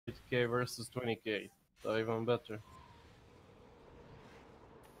20k versus 20k, so even better.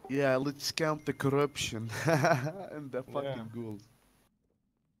 Yeah, let's count the corruption and the fucking Yeah. ghouls.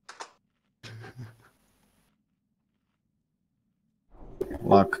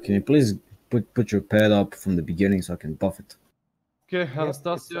 Mark, can you please put your pad up from the beginning so I can buff it? Okay,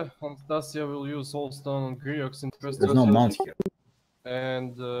 Anastasia will use Soulstone on Griox in the first There's no round. mount here.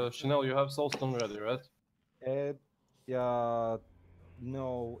 And Chanel, you have Soulstone ready, right? Yeah,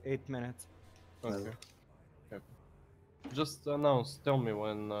 no, 8 minutes. Okay. Okay. Just announce, tell me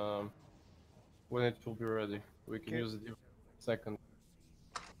when it will be ready. We can use it in a second.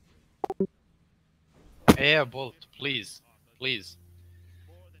 Yeah, Bolt, please. Please.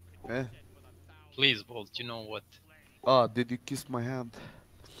 Eh? Please, Bolt, you know what? Oh, did you kiss my hand?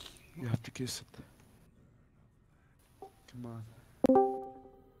 You have to kiss it. Come on.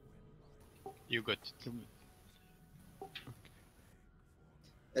 You got it. Come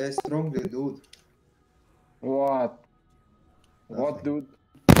Strongly, dude. What? What, Nothing.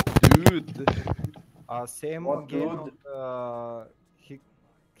 dude? Dude. Same What, again dude? on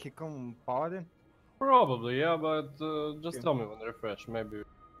Hikam Paladin? Probably, yeah, but just Okay. tell me when to refresh. Maybe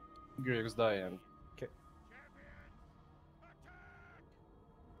Griox die and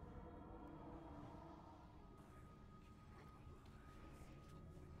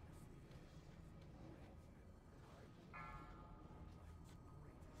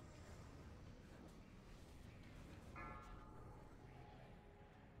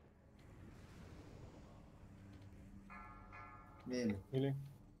Maybe. Really?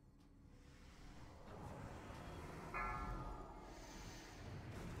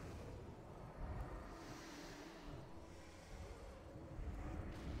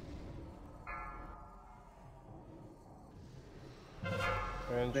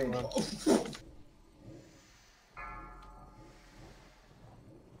 Range Range. one.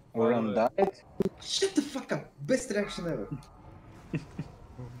 Uran died? Shut the fuck up. Best reaction ever.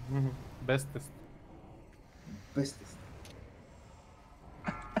 Bestest. Bestest.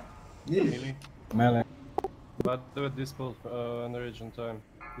 Melee. Melee. But do it dispel enrage in time.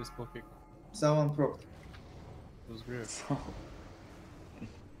 Dispel kick. Someone propped It was great.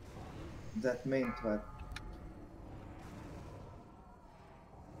 that main twat.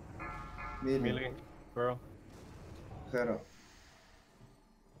 Melee. Pearl. Hero.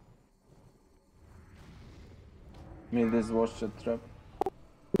 Mid is watch a trap.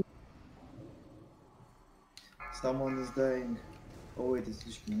 Someone is dying. Oh wait, it's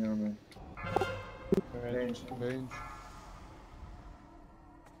Lishkin, never mind. Range. Range.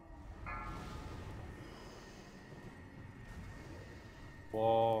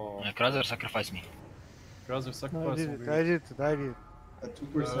 Whoa. Cruiser, sacrifice me. Cruiser I sacrifice. did it, I did it, I did it. At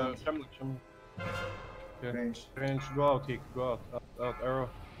 2%. Shaman. Okay. Range. Range. Go out, Hick. Go out. Out. Arrow.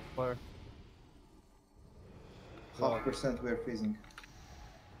 Fire. Half percent we're freezing.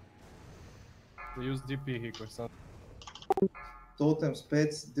 Use DP Hick or something. Totems,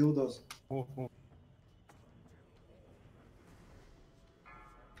 pets, dildos. Move, move.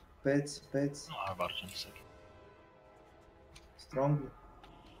 Pets. Oh, Virgin, sorry. Strongly.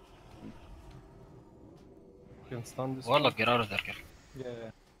 Can stun this. Warlock, get out of there, girl.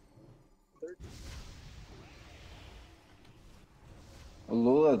 Yeah.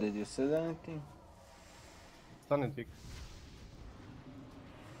 Lula, did you say anything? Stun it, Hick.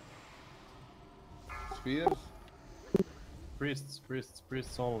 Spears.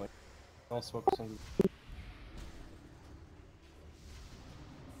 Priests only. Also focus on the.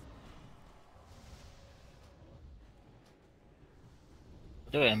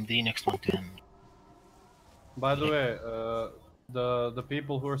 Do MD next one to him. By the way, the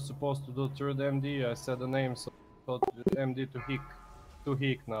people who are supposed to do third MD, I said the name, so MD to Hick. To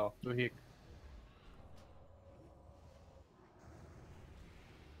Hick now. To Hick.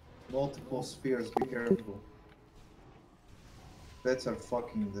 Multiple spheres, be careful. Pets are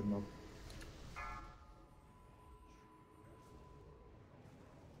fucking them up.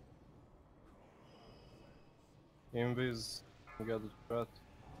 Invis. Got the threat.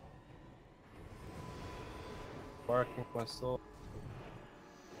 Barking myself.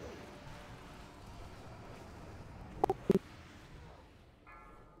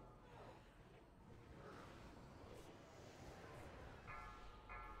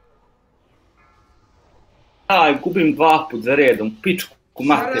 Aj, gubim dva put za redom, pičku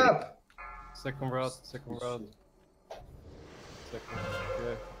materi. Shut up! Second round. Second. Okay.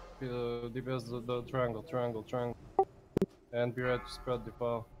 DPS the triangle. And be ready to spread the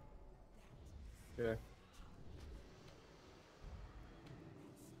file. Okay.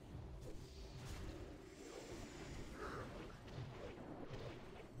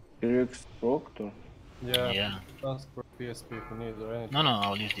 Grix Proctor. Yeah. Yeah. Ask for PSP if you need or anything. No,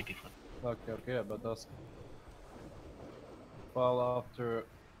 I'll use DP for it. Okay, yeah, but ask. File after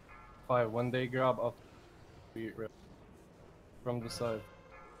 5. When they grab after from the side.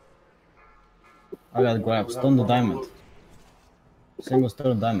 I got grab. Stone the diamond. Single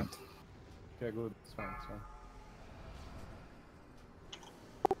stone diamond. Okay, good. It's fine. It's fine.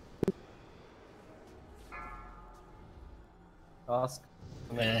 Ask.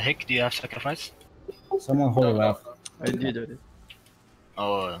 Hick, do you have sacrifice? Someone hold a wrath. I did it.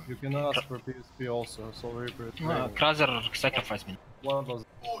 Oh, You can ask for PSP also. Soul Reaper is training. Kraser sacrifice me. What was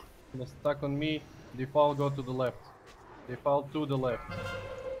it? Stuck on me. Default go to the left. Default to the left.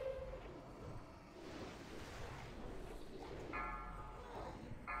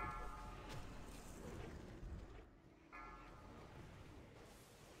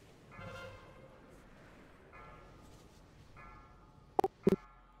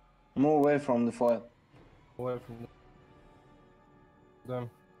 Move away from the foil. Away from them.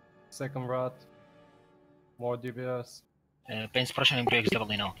 Second rat. More DBS. Pain suppression and breaks level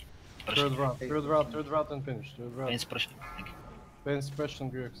now. Third rat and finish. Third rat. Pain suppression. Thank you. Pain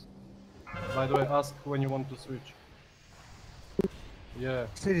suppression Grix. By the way, ask when you want to switch. Yeah.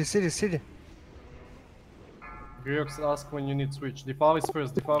 City. Grix, ask when you need switch. Default is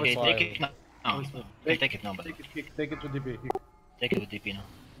first. Default Okay, is take fire. it now. I'll take it now, but Take it, Hick. Take it to DB. Hick. take it with DP now.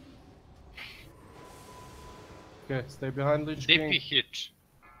 Okay, stay behind Lich DP King. hit.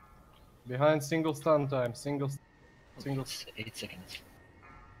 Behind single stun time. Single. It's 8 seconds.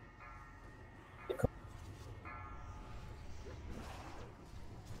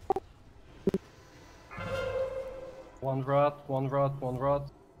 One rat.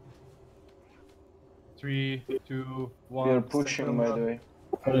 3, 2, 1. We are pushing, Second by rat. the way.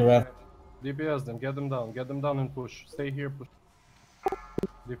 Hold a wrath. DPS them, get them down and push. Stay here, push.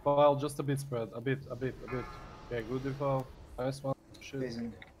 Defile, just a bit spread, a bit. Okay, good defile. Nice one. Shit.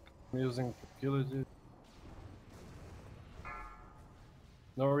 Amazing. I'm using tranquility.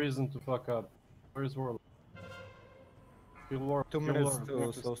 No reason to fuck up. Where is Warlock? Heal Warlock. 2 heal minutes Warlock, to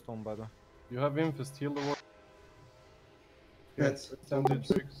Infest. slow stone, by the way. You have Infest, heal the Warlock. Pets. Send the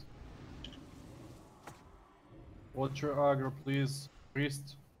tricks. Watch your aggro, please.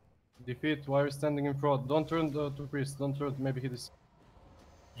 Priest. Defeat, why are you standing in front? Don't turn to Priest, don't turn, maybe he is.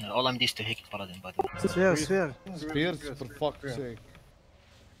 All I'm this to Hick Paladin, by the way. Sphere. Spears, for fuck's sake.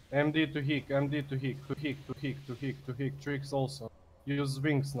 MD to Hick, tricks also. Use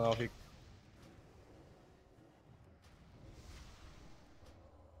wings now, Hick.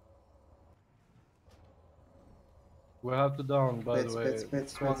 We have to down, by the way.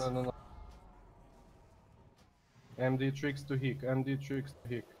 Pets. No. MD tricks to Hick.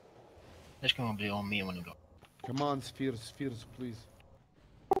 Lich King will be on me when you go. Come on, Spheres, please.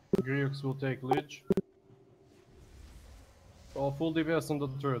 Griux will take Lich. Oh, full DPS on the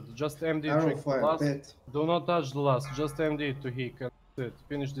third. Just MD Arrow trick the fire, last. pet. Do not touch the last. Just MD to Hick and that's it.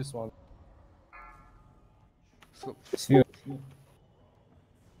 Finish this one. Sphere.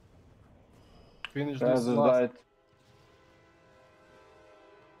 Finish this Kraser last. died.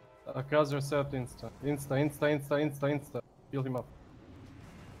 Kraser set insta. Kill him up.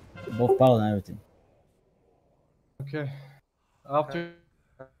 Both paladin and everything. Okay. After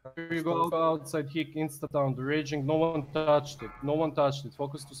you go outside, Hick insta down. The raging, no one touched it.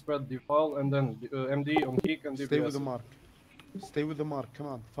 Focus to spread defile and then MD on Hick and DPS. Stay with the mark, come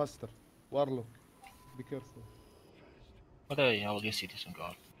on, faster. Warlock, be careful. But I will use cities and go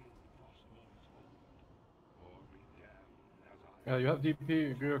out. You have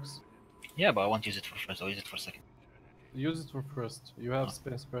DP, Griux. Yeah, but I won't use it for first, I'll use it for second. Use it for first. You have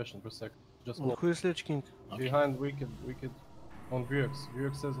space suppression per second. Just Oh, go. who is Lich King? Okay. Behind Wicked. On Griux.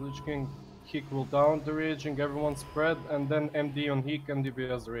 Griux says Lich King. Hick will down the raging, everyone spread, and then MD on Hick and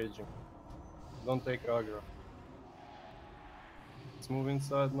DPS the raging. Don't take aggro. Let's move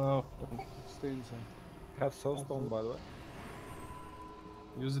inside now. Stay inside. Have soul stone, by the way.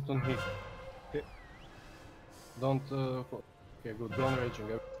 Use it on Hick. Okay. Don't. Okay, good. Don't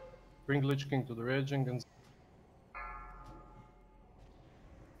raging. Bring Lich King to the raging and.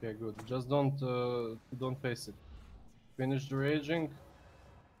 Okay, good. Just don't face it. Finish the raging.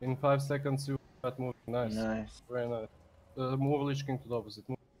 In 5 seconds you start moving. Nice. Nice. Very nice. Move Lich King to the opposite.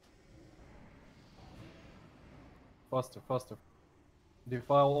 Move. Faster.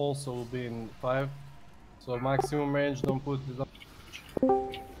 Defile also will be in 5. So maximum range, don't put it up.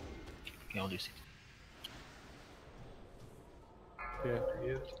 Okay, I'll use it. Okay.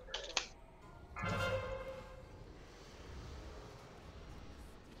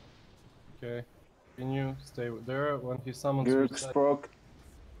 Okay. Continue. Stay there when he summons. Grix reset. proc.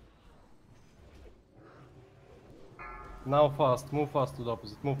 Now fast, move fast to the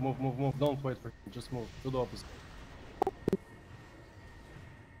opposite. Move, move, move, move. Don't wait for him, just move to the opposite.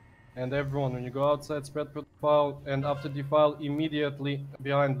 And everyone, when you go outside, spread profile, and after defile, immediately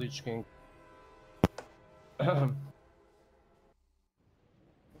behind Lich King.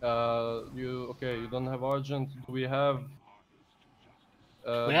 You don't have Argent. Do we have...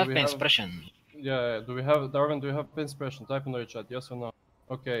 We have pain suppression. Yeah, do we have... Darwin, do you have pain suppression? Type in the chat, yes or no?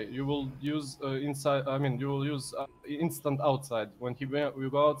 Okay, you will use you will use instant outside. When we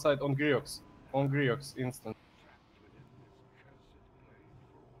go outside on Griox. On Griox, instant.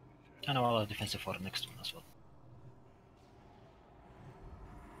 And I'll have defensive for next one as well.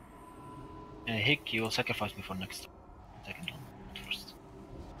 Hick, you will sacrifice me for next second one, not first.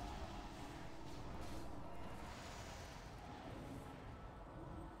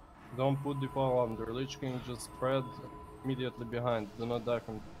 Don't put the power under Lich King, just spread immediately behind. Do not die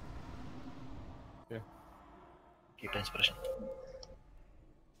from... Okay. Keep inspiration.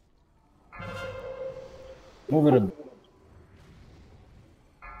 Move it a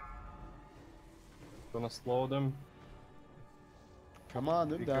Gonna slow them. Come on,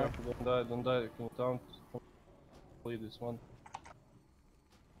 Be don't die. careful, don't die, don't die. Can you count? Complete this one.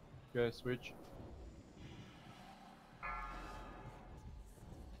 Okay, switch.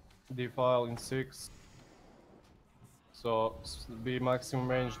 Defile in 6. So be maximum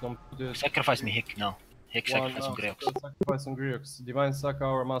range, don't put it. Sacrifice me, Hick, now. Hick, sacrifice on Greox. Sacrifice on Griox. Divine Sack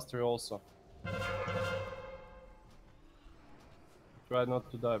our mastery also. Try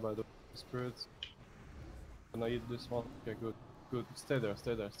not to die by the spirits. Gonna eat this one. Okay, good. Good. Stay there,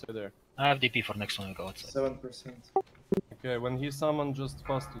 stay there, stay there. I have DP for next one we go outside. 7%. Okay, when he summon, just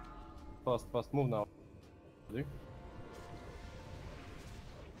fast, fast move now. Ready?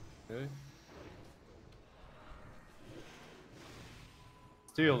 Okay.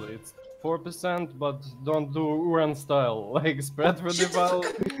 Still, it's 4%, but don't do Uran style. Like, spread for the valve,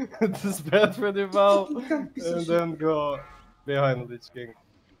 spread for the valve, and then go behind Lich King.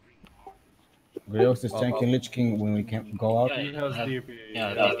 Griox is tanking Lich King when we can go out. Yeah, He has have- DP.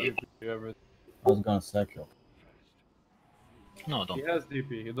 yeah, he has DP. DP, everything. I was gonna sack you. No, He don't. has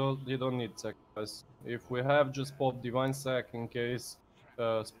DP. He don't need sacrifice. If we have, just pop Divine Sack in case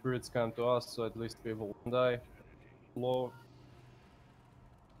spirits come to us, so at least people won't die. Low.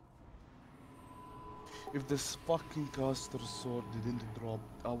 If this fucking caster sword didn't drop,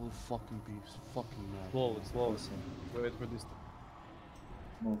 I will fucking be fucking mad. Slow, slow. Wait for this.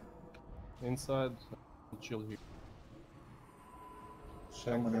 Move. Inside, chill here.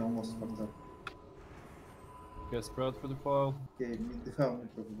 Shaman almost fucked up. Okay, spread for the file. Okay, mid the helmet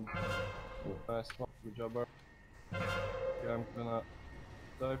probably. Nice one, good job, Bar. Okay, I'm gonna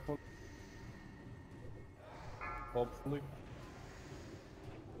die from. Hopefully.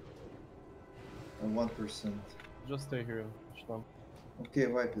 And 1%. Just stay here, Shlam. Okay,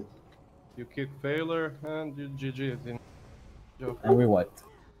 wipe it. You kick failure and you GG it in. Joke. And we wiped.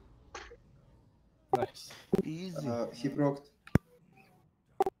 Nice. Easy. He broke.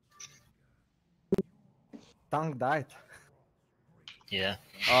 Tank died. Yeah.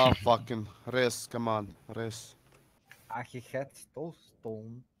 Ah, fucking. Res, come on. Res. Ah, he had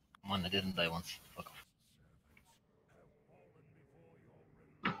stone. Man, I didn't die once. Fuck off.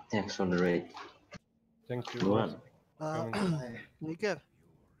 Thanks for the raid. Thank you. Go on. Nicker,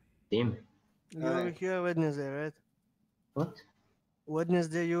 Team. you will be here Wednesday, right? What?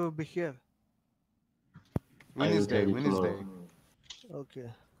 Wednesday you will be here. Wednesday, I will tell you Wednesday. tomorrow. Okay.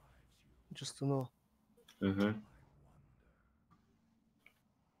 Just to know. Mm-hmm.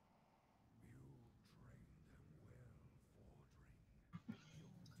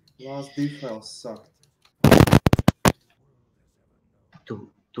 Last defile sucked.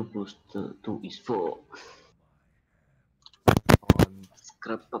 2 plus 2 is 4.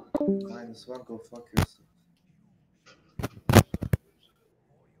 Scrap up. -1, go fuck yourself.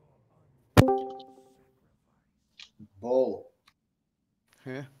 Ball.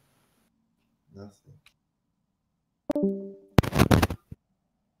 Yeah. Nothing.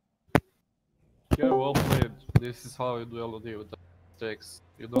 Okay, well played. This is how you do LoD with the mistakes.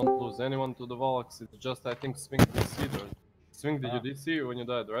 You don't lose anyone to the Volks, it's just, I think, Swing DC. Swing, did you DC when you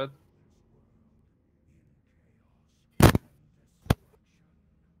died, right?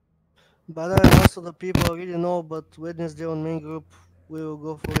 But I also the people already know, but Wednesday on main group we will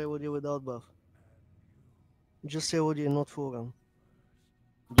go for LoD without buff. Just LoD, not full run.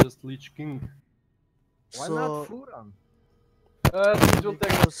 Just Lich King. Why So- not Furan? It will take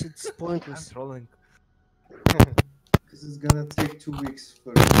Because it's I'm pointless. trolling. Because it's gonna take 2 weeks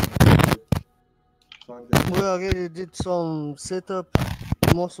for fuck that. We already did some setup.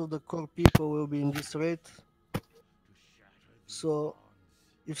 Most of the core people will be in this raid. So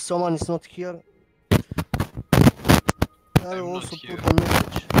if someone is not here, I will also put a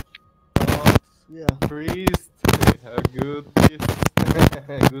message. Yeah. Priest, a good priest.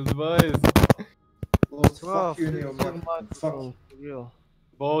 Good boys. Lost, Bro, fuck you in fix your your microphone. Fuck microphone, for real.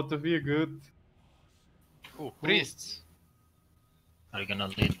 Both of you good. Oh, priests. Are you gonna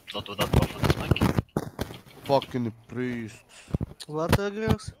lead LoD without buff for this mic? Fucking priests. What,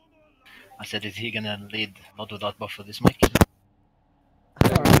 girls? I said, is he gonna lead LoD without buff for this mic?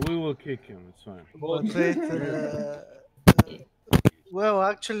 We will kick him, it's fine. But wait, well,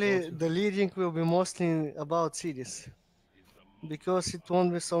 actually, the leading will be mostly about cities. Because it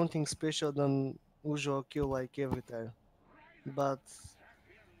won't be something special than usual kill like every time. But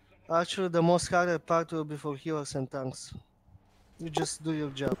actually, the most harder part will be for healers and tanks. You just do your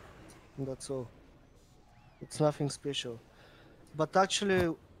job. That's all. It's nothing special. But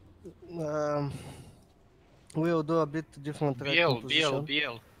actually, we'll do a bit different track composition.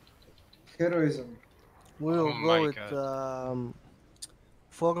 BL. Heroism. We will Oh go my with God.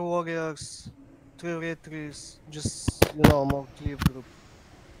 4 warriors, 3 retries, just more cleave group.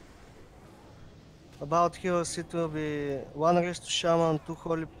 About heroes, it will be 1 Resto Shaman, 2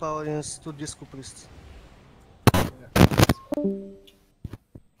 Holy Paladins, 2 Disco Priests.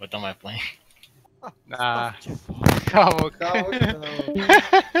 What am I playing? Nah. Havoc.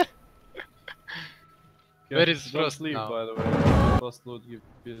 Where is Don't Frost leave, now? by the way. Frost LoD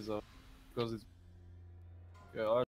give his up. Because it's... Yeah,